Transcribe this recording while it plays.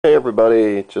Hey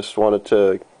everybody, just wanted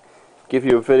to give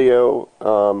you a video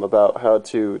about how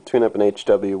to tune up an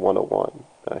HW-101,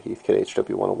 Heathkit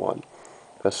HW-101.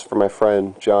 This is for my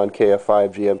friend John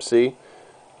KF5GMC,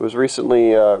 who was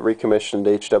recently recommissioned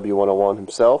HW-101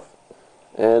 himself,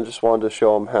 and just wanted to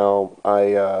show him how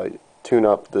I tune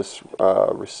up this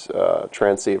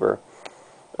transceiver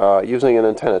using an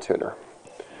antenna tuner.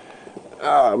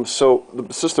 So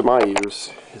the system I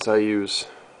use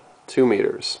 2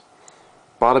 meters.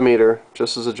 Bottom meter,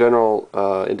 just as a general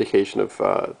indication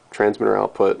of transmitter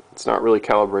output. It's not really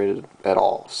calibrated at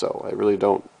all, so I really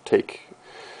don't take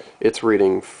its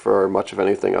reading for much of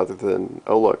anything other than,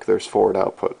 oh look, there's forward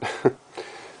output.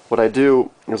 What I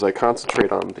do is I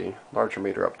concentrate on the larger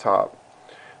meter up top.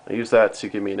 I use that to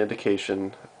give me an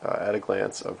indication at a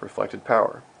glance of reflected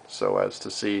power, so as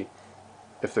to see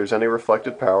if there's any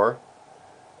reflected power,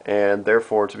 and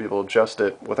therefore to be able to adjust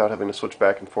it without having to switch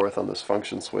back and forth on this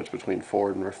function switch between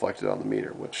forward and reflected on the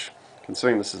meter, which,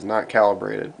 considering this is not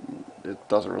calibrated, it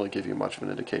doesn't really give you much of an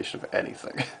indication of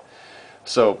anything.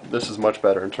 So this is much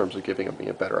better in terms of giving me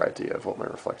a better idea of what my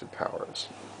reflected power is.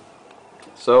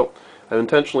 So I've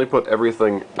intentionally put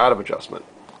everything out of adjustment.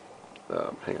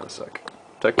 Hang on a sec.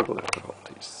 Technical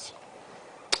difficulties.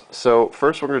 So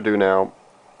first what we're going to do now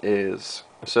is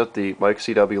set the mic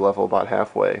CW level about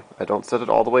halfway. I don't set it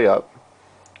all the way up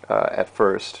at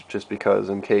first, just because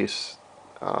in case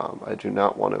I do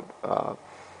not want to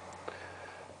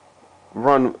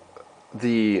run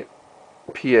the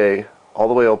PA all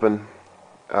the way open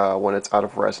when it's out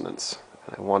of resonance.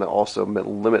 And I want to also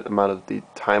limit the amount of the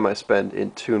time I spend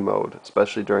in tune mode,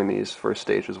 especially during these first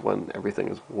stages when everything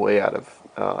is way out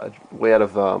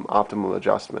of optimum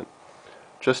adjustment,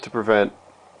 just to prevent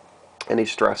any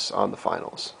stress on the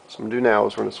finals. So what I'm going to do now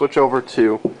is we're going to switch over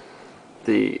to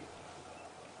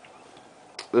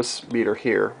this meter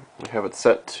here. We have it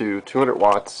set to 200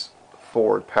 watts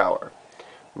forward power.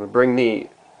 I'm going to bring the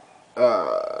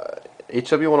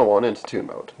HW-101 into tune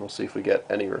mode. We'll see if we get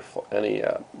any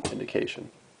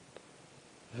indication.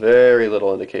 Very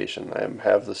little indication. I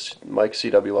have this mic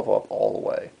CW level up all the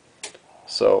way.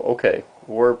 So okay,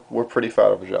 we're pretty far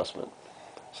out of adjustment.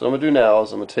 So what I'm going to do now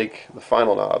is I'm going to take the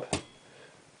final knob,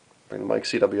 bring the mic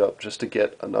CW up just to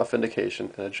get enough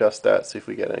indication, and adjust that, see if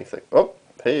we get anything. Oh,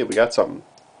 hey, we got something.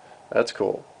 That's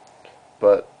cool.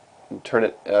 But take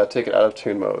it out of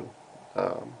tune mode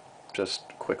just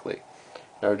quickly.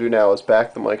 Now what we do now is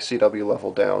back the mic CW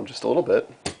level down just a little bit,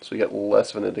 so we get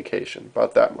less of an indication,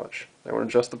 about that much. Now we're going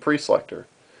to adjust the pre-selector.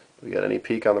 Do we get any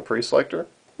peak on the pre-selector?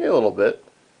 Yeah, a little bit.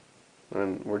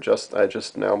 And I'm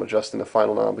adjusting the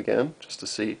final knob again, just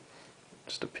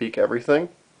to peak everything.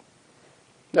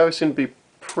 Now we seem to be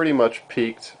pretty much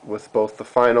peaked with both the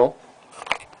final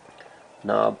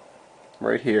knob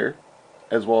right here,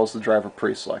 as well as the driver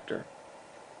pre-selector.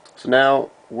 So now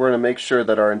we're going to make sure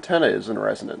that our antenna is in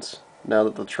resonance, now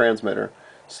that the transmitter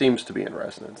seems to be in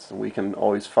resonance. And we can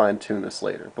always fine-tune this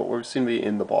later, but we seem to be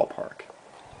in the ballpark.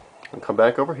 I'll come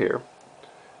back over here.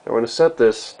 Now we're going to set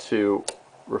this to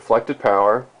reflected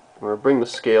power. We're going to bring the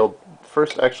scale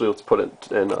first. Actually, let's put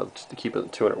it in to keep it in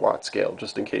 200 watt scale,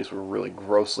 just in case we're really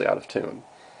grossly out of tune.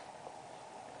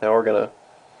 Now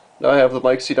I have the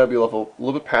mic CW level a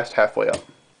little bit past halfway up.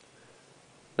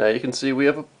 Now you can see we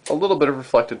have a little bit of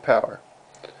reflected power.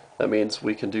 That means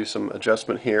we can do some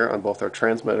adjustment here on both our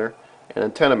transmitter and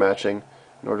antenna matching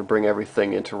in order to bring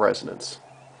everything into resonance.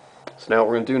 So now what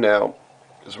we're going to do now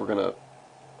is we're going to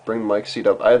bring the mic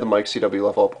CW. I had the mic CW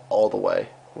level up all the way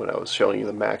when I was showing you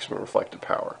the maximum reflected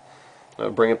power. I'm going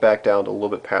to bring it back down to a little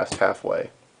bit past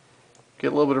halfway.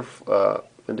 Get a little bit of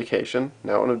indication.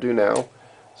 Now what I'm going to do now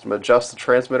is I'm going to adjust the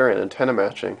transmitter and antenna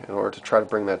matching in order to try to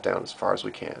bring that down as far as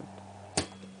we can.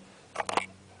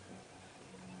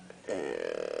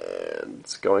 And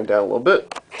it's going down a little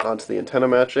bit onto the antenna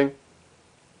matching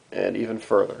and even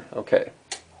further. Okay.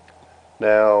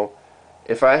 Now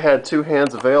if I had two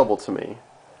hands available to me,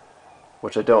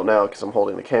 which I don't now because I'm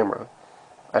holding the camera,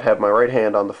 I'd have my right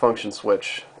hand on the function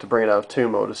switch to bring it out of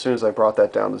tune mode as soon as I brought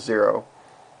that down to 0,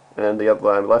 and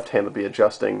my left hand would be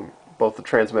adjusting both the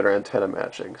transmitter and antenna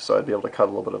matching, so I'd be able to cut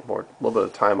a little bit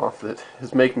of time off it.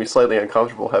 It's making me slightly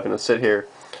uncomfortable having to sit here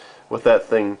with that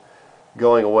thing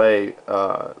going away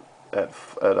at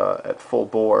full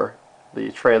bore,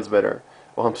 the transmitter,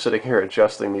 while I'm sitting here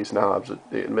adjusting these knobs.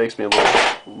 It makes me a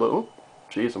little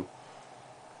jeez, it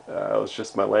was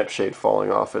just my lampshade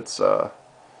falling off its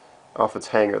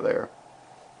hanger there.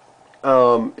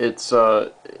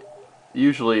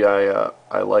 Usually I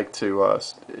like to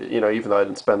even though I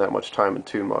didn't spend that much time in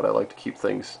tune mode, I like to keep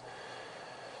the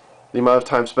amount of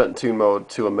time spent in tune mode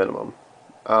to a minimum.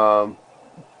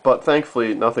 But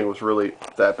thankfully, nothing was really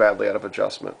that badly out of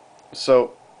adjustment.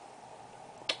 So,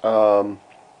 what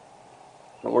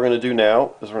we're going to do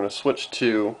now is we're going to switch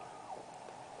to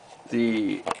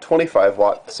the 25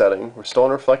 watt setting. We're still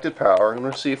on reflected power, and we're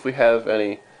going to see if we have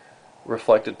any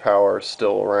reflected power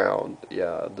still around.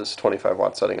 Yeah, this 25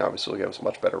 watt setting obviously will give us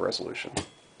much better resolution.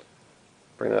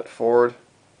 Bring that forward,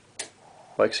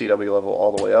 mic CW level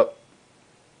all the way up,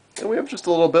 and we have just a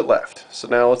little bit left. So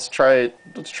now let's try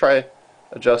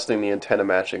adjusting the antenna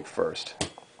matching first.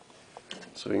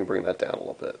 So we can bring that down a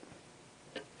little bit.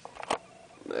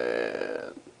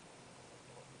 And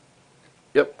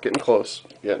yep, getting close,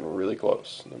 getting really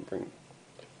close. And then bring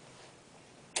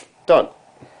done.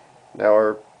 Now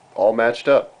we're all matched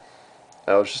up.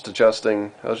 I was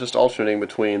just alternating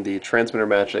between the transmitter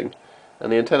matching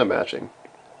and the antenna matching.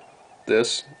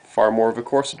 This, far more of a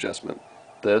coarse adjustment.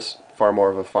 This, far more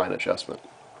of a fine adjustment.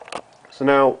 So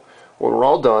now, when we're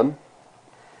all done,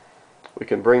 we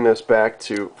can bring this back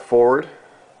to forward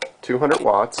 200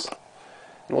 watts, and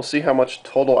we'll see how much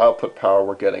total output power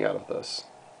we're getting out of this.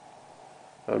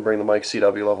 I'm going to bring the mic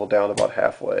CW level down about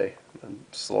halfway and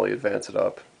slowly advance it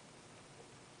up.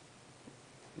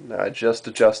 Now I just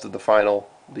adjusted the final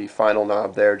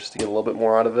knob there just to get a little bit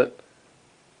more out of it.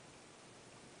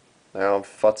 Now I'm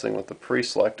futzing with the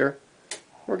pre-selector.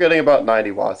 We're getting about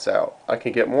 90 watts out. I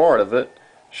can get more out of it,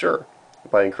 sure,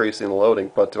 by increasing the loading,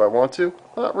 but do I want to?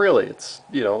 Not really. It's,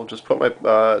 you know, just put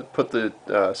the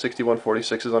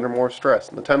 6146s under more stress,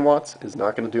 and the 10 watts is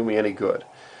not going to do me any good.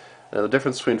 Now the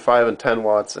difference between 5 and 10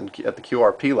 watts and at the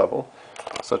QRP level,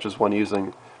 such as when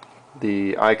using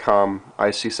the ICOM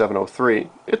IC703,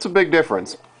 it's a big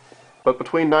difference. But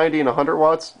between 90 and 100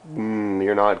 watts,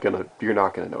 you're not gonna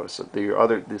notice it.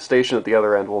 The station at the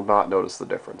other end will not notice the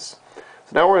difference.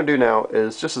 So now what we're gonna do now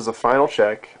is, just as a final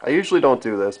check, I usually don't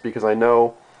do this because I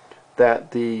know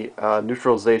that the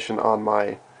neutralization on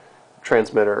my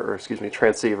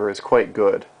transceiver is quite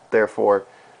good. Therefore,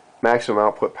 maximum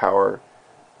output power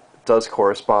does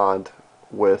correspond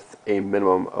with a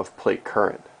minimum of plate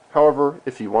current. However,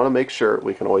 if you want to make sure,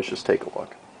 we can always just take a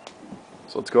look.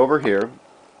 So let's go over here.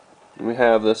 We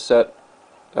have this set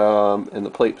in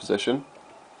the plate position.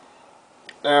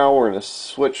 Now we're going to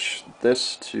switch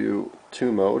this to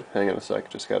 2 mode. Hang on a sec,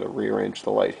 just got to rearrange the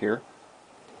light here.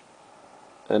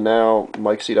 And now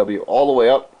mic CW all the way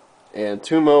up, and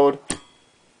 2 mode,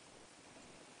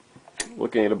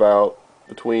 looking at about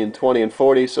between 20 and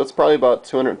 40, so it's probably about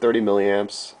 230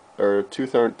 milliamps, or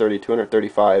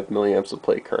 235 milliamps of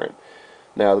plate current.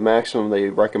 Now the maximum they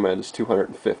recommend is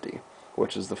 250,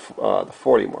 which is the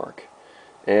 40 mark.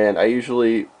 And I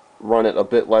usually run it a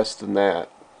bit less than that.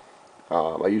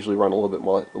 I usually run a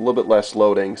little bit less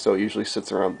loading, so it usually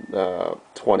sits around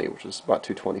 20, which is about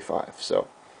 225. So,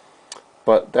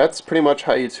 but that's pretty much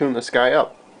how you tune this guy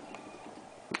up.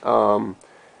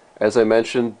 As I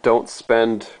mentioned, don't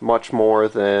spend much more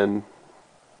than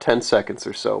 10 seconds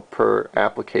or so per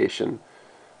application,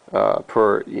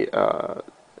 per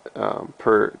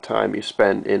time you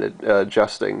spend in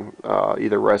adjusting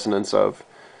either resonance of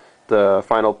the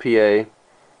final PA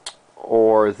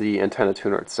or the antenna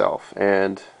tuner itself.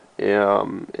 And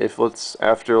if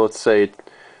after let's say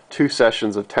 2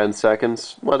 sessions of 10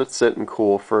 seconds, let it sit and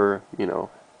cool for, you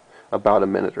know, about a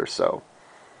minute or so.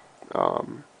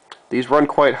 These run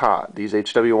quite hot. These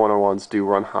HW-101s do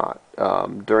run hot.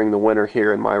 During the winter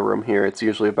here in my room here, it's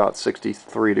usually about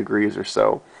 63 degrees or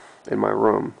so in my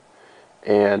room,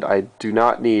 and I do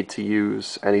not need to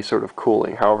use any sort of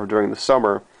cooling. However, during the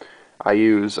summer, I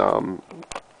use 2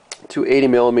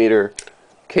 80mm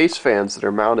case fans that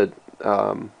are mounted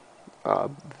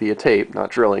via tape,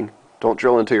 not drilling. Don't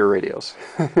drill into your radios.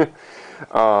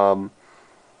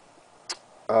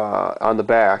 On the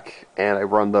back, and I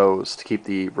run those to keep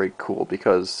the rig cool,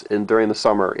 because during the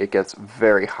summer it gets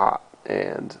very hot,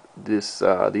 and these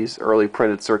early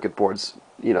printed circuit boards,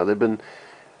 you know, they've been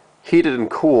heated and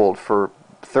cooled for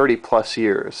 30 plus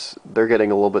years. They're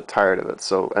getting a little bit tired of it,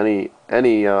 so any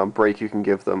break you can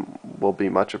give them will be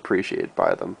much appreciated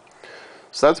by them.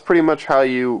 So that's pretty much how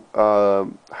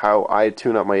I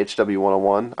tune up my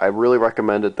HW-101. I really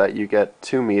recommend it that you get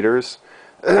 2 meters,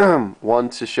 one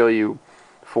to show you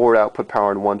forward output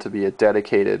power and one to be a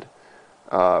dedicated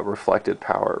reflected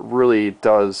power. It really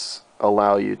does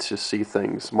allow you to see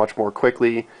things much more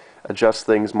quickly, adjust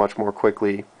things much more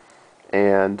quickly,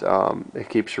 and it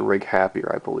keeps your rig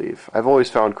happier, I believe. I've always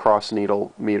found cross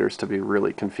needle meters to be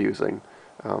really confusing.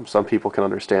 Some people can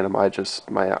understand them.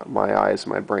 My eyes,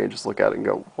 my brain just look at it and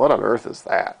go, what on earth is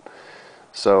that?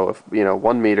 So if, you know,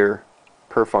 1 meter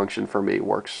per function for me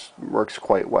works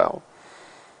quite well.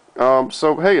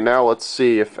 So hey, now let's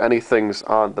see if anything's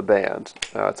on the band.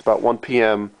 It's about 1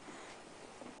 p.m.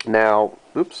 now.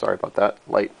 Oops, sorry about that.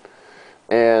 Light.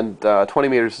 And 20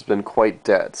 meters has been quite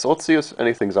dead. So let's see if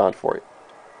anything's on for you.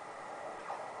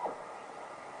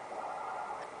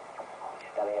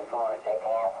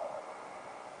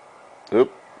 Oop.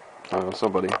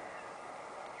 Somebody.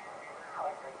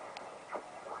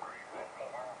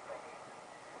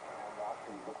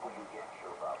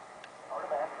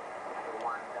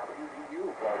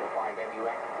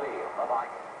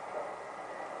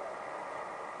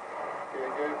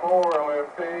 KJ4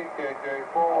 LFP,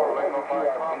 KJ4 Lima by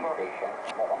Papa.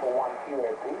 Number 1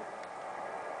 QRP.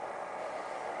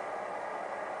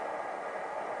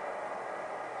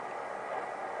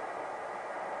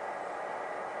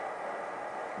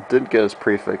 Didn't get his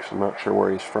prefix. I'm not sure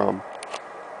where he's from.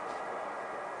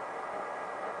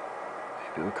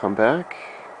 Maybe he'll come back.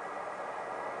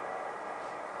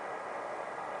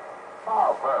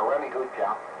 Oh, for a really good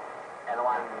job. And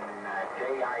one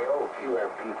JIO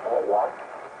QRP forward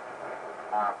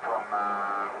from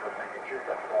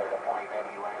Massachusetts, the point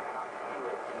anyway.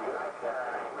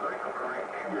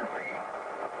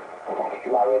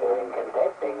 You are either in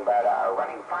contesting, but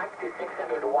running 5 to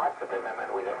 600 watts at the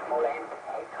moment with a small end.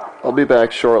 I'll be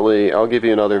back shortly. I'll give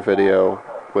you another video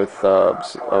with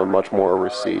a much more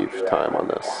received time on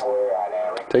this.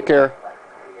 Take care.